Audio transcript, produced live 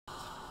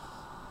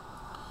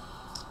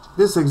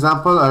This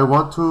example, I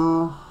want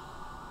to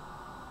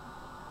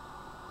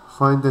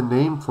find the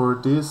name for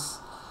this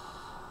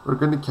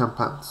organic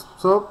compound.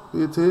 So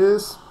it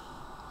is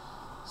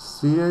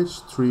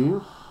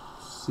CH3,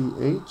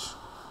 CH,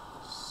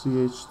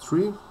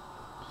 CH3,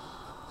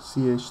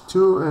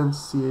 CH2, and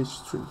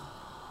CH3.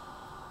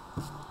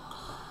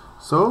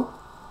 So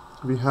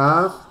we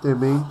have the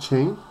main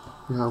chain.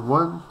 We have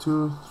 1,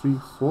 2, 3,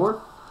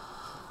 4.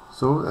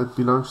 So that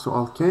belongs to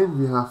alkane.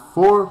 We have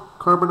 4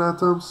 carbon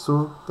atoms,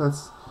 so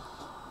that's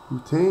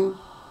butane.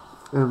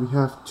 And we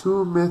have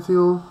 2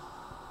 methyl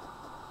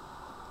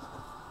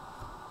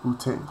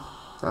butane.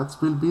 That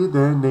will be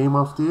the name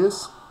of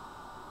this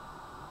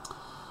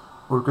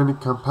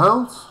organic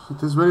compound.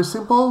 It is very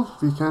simple.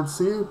 We can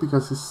see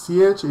because it's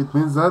CH, it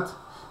means that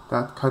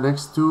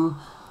connects to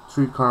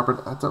 3 carbon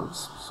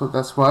atoms. So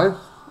that's why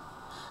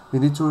we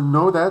need to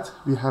know that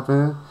we have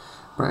a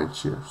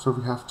branch here. So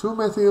we have 2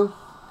 methyl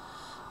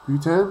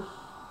butane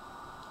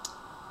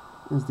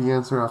is the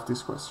answer of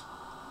this question.